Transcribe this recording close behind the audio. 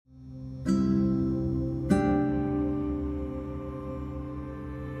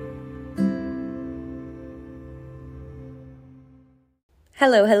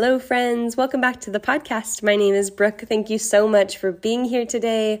Hello, friends. Welcome back to the podcast. My name is Brooke. Thank you so much for being here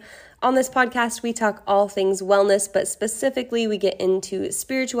today. On this podcast, we talk all things wellness, but specifically we get into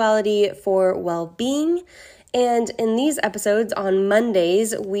spirituality for well-being. And in these episodes on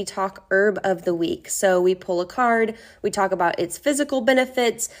Mondays, we talk herb of the week. So we pull a card, we talk about its physical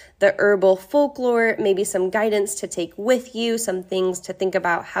benefits, the herbal folklore, maybe some guidance to take with you, some things to think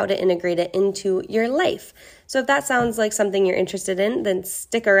about how to integrate it into your life. So if that sounds like something you're interested in, then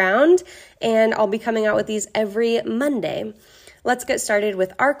stick around and I'll be coming out with these every Monday. Let's get started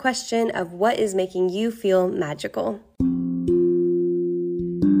with our question of what is making you feel magical.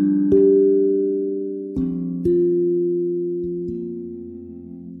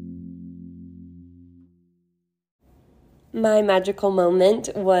 My magical moment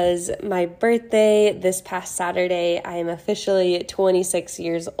was my birthday this past Saturday. I am officially 26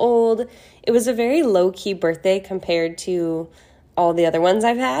 years old. It was a very low-key birthday compared to all the other ones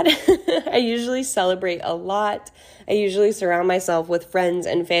I've had. I usually celebrate a lot. I usually surround myself with friends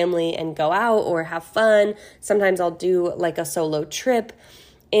and family and go out or have fun. Sometimes I'll do like a solo trip.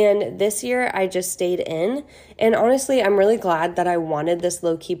 And this year I just stayed in. And honestly, I'm really glad that I wanted this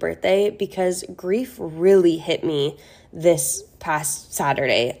low-key birthday because grief really hit me this past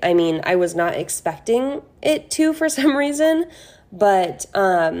Saturday. I mean, I was not expecting it to for some reason, but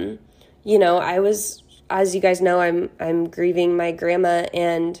I was, as you guys know, I'm grieving my grandma,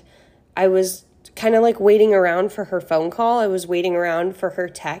 and I was kind of like waiting around for her phone call. I was waiting around for her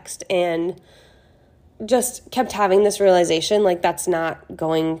text and just kept having this realization like that's not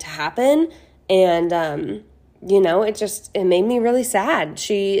going to happen. And it made me really sad.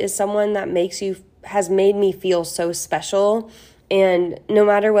 She is someone that has made me feel so special. And no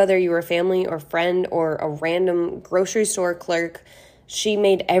matter whether you were family or friend or a random grocery store clerk, she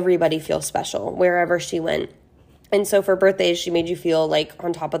made everybody feel special wherever she went. And so for birthdays, she made you feel like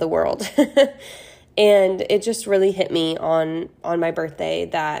on top of the world. And it just really hit me on my birthday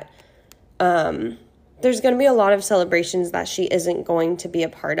that there's going to be a lot of celebrations that she isn't going to be a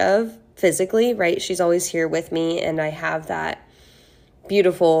part of physically, right? She's always here with me, and I have that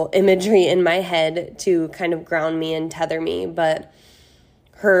beautiful imagery in my head to kind of ground me and tether me, but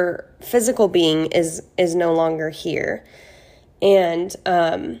her physical being is no longer here. And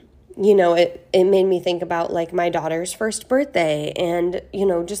it made me think about like my daughter's first birthday and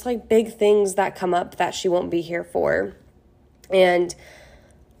just like big things that come up that she won't be here for. And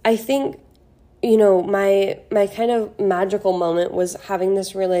I think my kind of magical moment was having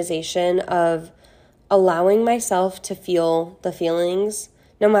this realization of allowing myself to feel the feelings,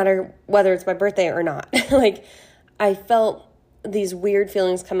 no matter whether it's my birthday or not. Like, I felt these weird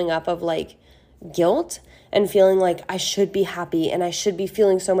feelings coming up of like guilt and feeling like I should be happy and I should be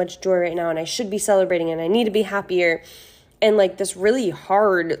feeling so much joy right now and I should be celebrating and I need to be happier, and like this really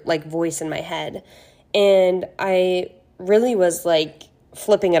hard like voice in my head. And I really was like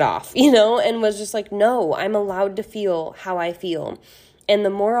flipping it off, and was just like, no, I'm allowed to feel how I feel. And the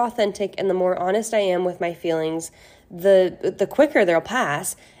more authentic and the more honest I am with my feelings, the quicker they'll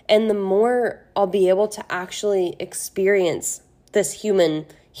pass, and the more I'll be able to actually experience this human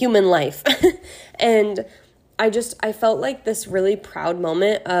life. And I felt like this really proud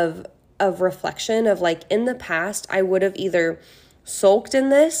moment of reflection of like, in the past, I would have either sulked in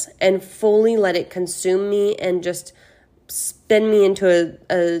this and fully let it consume me and just spin me into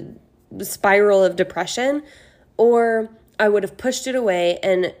a spiral of depression, or I would have pushed it away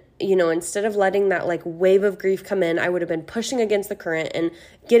and, instead of letting that like wave of grief come in, I would have been pushing against the current and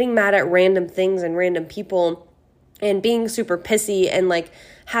getting mad at random things and random people and being super pissy and like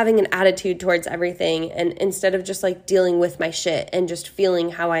having an attitude towards everything. And instead of just like dealing with my shit and just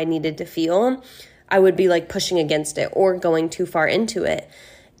feeling how I needed to feel, I would be like pushing against it or going too far into it.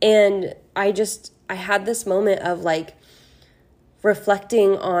 And I had this moment of like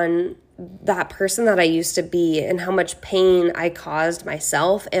reflecting on that person that I used to be and how much pain I caused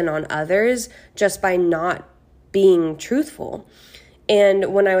myself and on others just by not being truthful.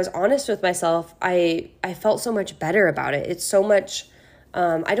 And when I was honest with myself, I felt so much better about it. It's so much,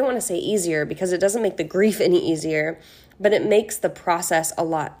 I don't want to say easier because it doesn't make the grief any easier, but it makes the process a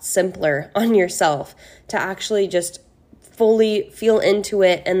lot simpler on yourself to actually just fully feel into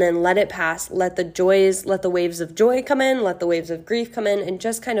it and then let it pass, let the waves of joy come in, let the waves of grief come in, and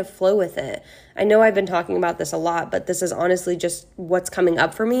just kind of flow with it. I know I've been talking about this a lot, but this is honestly just what's coming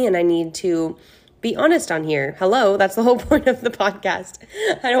up for me, and I need to be honest on here. Hello, that's the whole point of the podcast.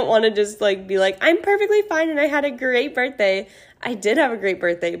 I don't want to just like be like, I'm perfectly fine and I had a great birthday. I did have a great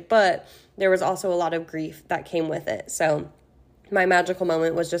birthday, but there was also a lot of grief that came with it. So my magical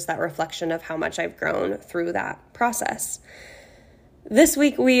moment was just that reflection of how much I've grown through that process. This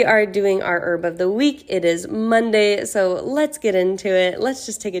week we are doing our herb of the week. It is Monday, so let's get into it. Let's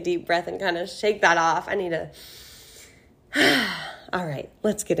just take a deep breath and kind of shake that off. I need to... All right,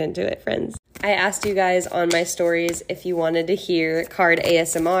 let's get into it, friends. I asked you guys on my stories if you wanted to hear card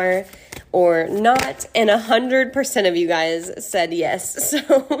ASMR or not, and 100% of you guys said yes.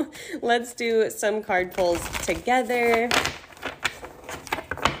 So let's do some card pulls together.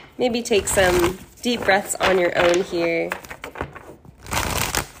 Maybe take some deep breaths on your own here.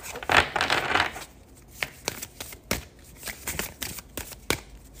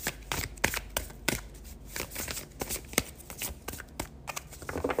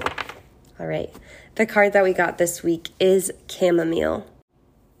 All right, the card that we got this week is chamomile.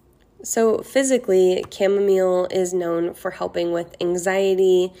 So physically, chamomile is known for helping with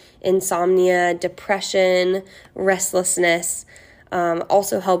anxiety, insomnia, depression, restlessness,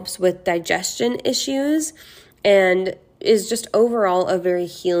 also helps with digestion issues, and is just overall a very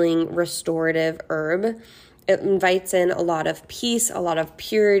healing, restorative herb. It invites in a lot of peace, a lot of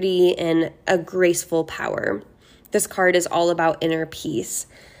purity, and a graceful power. This card is all about inner peace.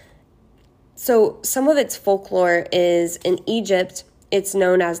 So some of its folklore is in Egypt, it's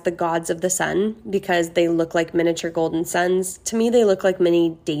known as the gods of the sun because they look like miniature golden suns. To me, they look like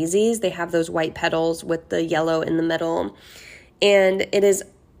mini daisies. They have those white petals with the yellow in the middle. And it is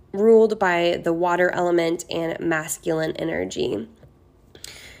ruled by the water element and masculine energy.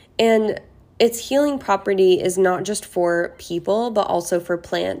 And its healing property is not just for people, but also for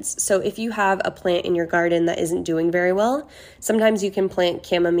plants. So if you have a plant in your garden that isn't doing very well, sometimes you can plant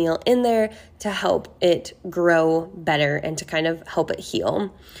chamomile in there to help it grow better and to kind of help it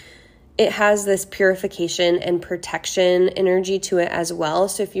heal. It has this purification and protection energy to it as well.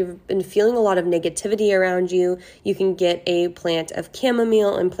 So if you've been feeling a lot of negativity around you, you can get a plant of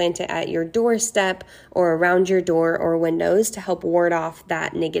chamomile and plant it at your doorstep or around your door or windows to help ward off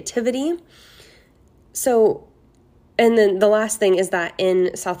that negativity. So, and then the last thing is that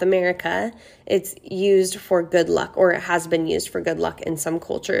in South America, it's used for good luck, or it has been used for good luck in some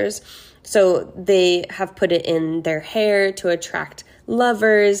cultures. So they have put it in their hair to attract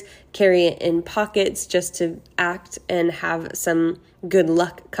lovers, carry it in pockets just to act and have some good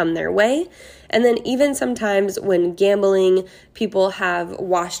luck come their way. And then even sometimes when gambling, people have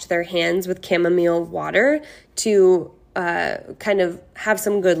washed their hands with chamomile water to kind of have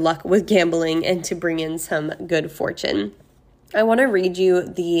some good luck with gambling and to bring in some good fortune. I want to read you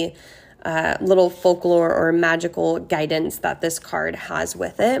the little folklore or magical guidance that this card has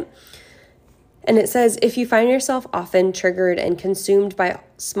with it. And it says, if you find yourself often triggered and consumed by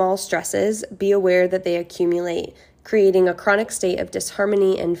small stresses, be aware that they accumulate, creating a chronic state of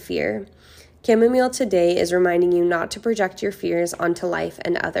disharmony and fear. Chamomile today is reminding you not to project your fears onto life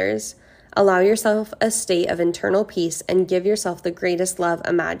and others. Allow yourself a state of internal peace and give yourself the greatest love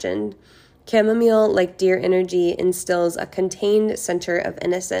imagined. Chamomile, like deer energy, instills a contained center of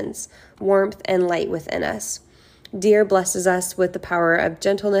innocence, warmth, and light within us. Deer blesses us with the power of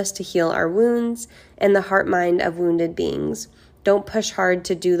gentleness to heal our wounds and the heart-mind of wounded beings. Don't push hard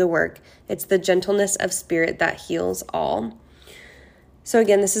to do the work. It's the gentleness of spirit that heals all. So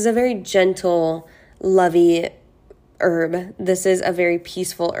again, this is a very gentle, lovey herb. This is a very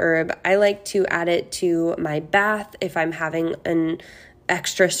peaceful herb. I like to add it to my bath if I'm having an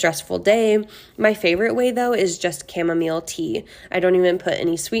extra stressful day. My favorite way though is just chamomile tea. I don't even put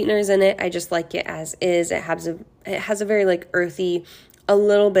any sweeteners in it. I just like it as is. It has a very like earthy, a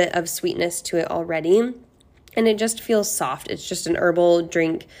little bit of sweetness to it already. And it just feels soft. It's just an herbal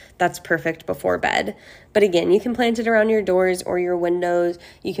drink that's perfect before bed. But again, you can plant it around your doors or your windows.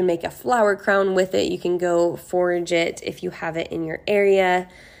 You can make a flower crown with it. You can go forage it if you have it in your area.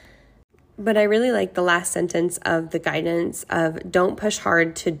 But I really like the last sentence of the guidance of don't push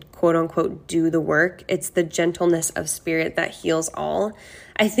hard to quote unquote do the work. It's the gentleness of spirit that heals all.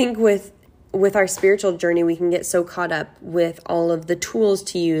 I think with our spiritual journey, we can get so caught up with all of the tools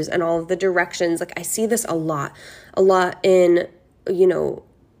to use and all of the directions. Like I see this a lot in,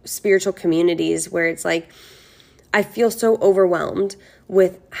 spiritual communities where it's like, I feel so overwhelmed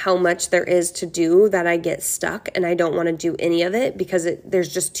with how much there is to do that I get stuck and I don't want to do any of it because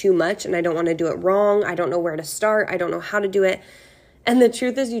there's just too much and I don't want to do it wrong. I don't know where to start. I don't know how to do it. And the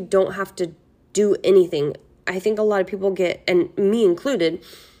truth is you don't have to do anything. I think a lot of people get, and me included,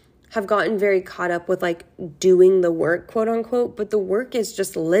 have gotten very caught up with like doing the work, quote unquote, but the work is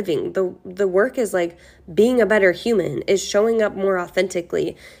just living. The work is like being a better human, is showing up more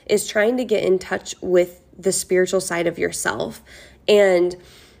authentically, is trying to get in touch with the spiritual side of yourself. And,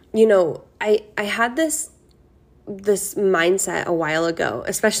 I had this mindset a while ago,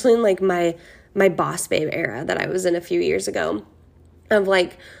 especially in like my boss babe era that I was in a few years ago. of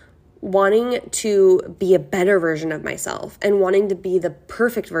like wanting to be a better version of myself and wanting to be the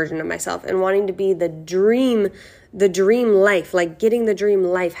perfect version of myself and wanting to be the dream life, like getting the dream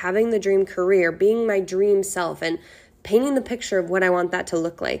life, having the dream career, being my dream self, and painting the picture of what I want that to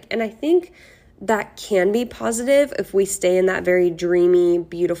look like. And I think that can be positive if we stay in that very dreamy,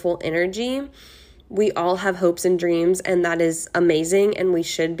 beautiful energy. We all have hopes and dreams, and that is amazing, and we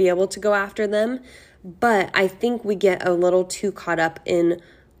should be able to go after them. But I think we get a little too caught up in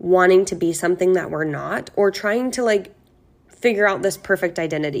wanting to be something that we're not, or trying to like figure out this perfect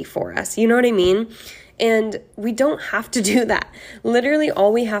identity for us. You know what I mean? And we don't have to do that. Literally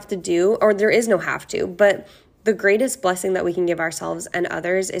all we have to do, or there is no have to, but the greatest blessing that we can give ourselves and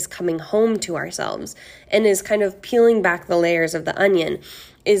others is coming home to ourselves, and is kind of peeling back the layers of the onion,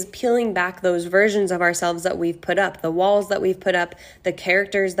 is peeling back those versions of ourselves that we've put up, the walls that we've put up, the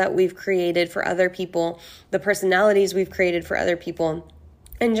characters that we've created for other people, the personalities we've created for other people,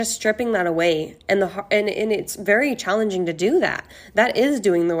 and just stripping that away. And it's very challenging to do that. That is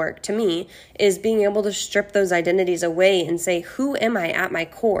doing the work to me, is being able to strip those identities away and say, who am I at my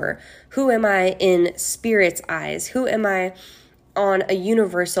core? Who am I in spirit's eyes? Who am I on a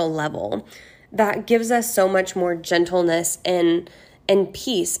universal level? That gives us so much more gentleness and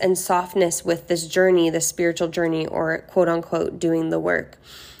peace and softness with this journey, the spiritual journey, or quote unquote doing the work.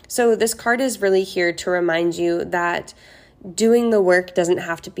 So this card is really here to remind you that doing the work doesn't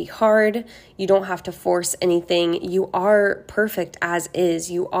have to be hard. You don't have to force anything. You are perfect as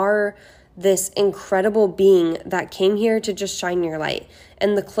is. You are this incredible being that came here to just shine your light.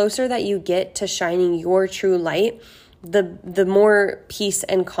 And the closer that you get to shining your true light, the more peace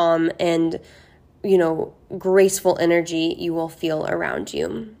and calm and, graceful energy you will feel around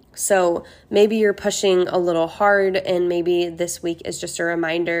you. So maybe you're pushing a little hard, and maybe this week is just a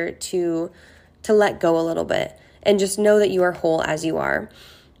reminder to let go a little bit. And just know that you are whole as you are.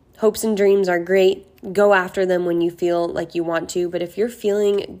 Hopes and dreams are great. Go after them when you feel like you want to. But if you're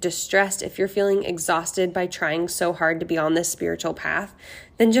feeling distressed, if you're feeling exhausted by trying so hard to be on this spiritual path,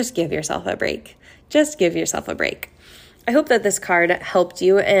 then just give yourself a break. Just give yourself a break. I hope that this card helped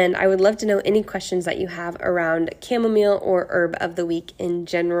you, and I would love to know any questions that you have around chamomile or herb of the week in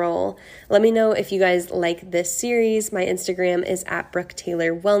general. Let me know if you guys like this series. My Instagram is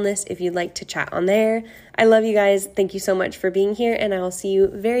 @BrookeTaylorWellness if you'd like to chat on there. I love you guys. Thank you so much for being here, and I will see you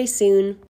very soon.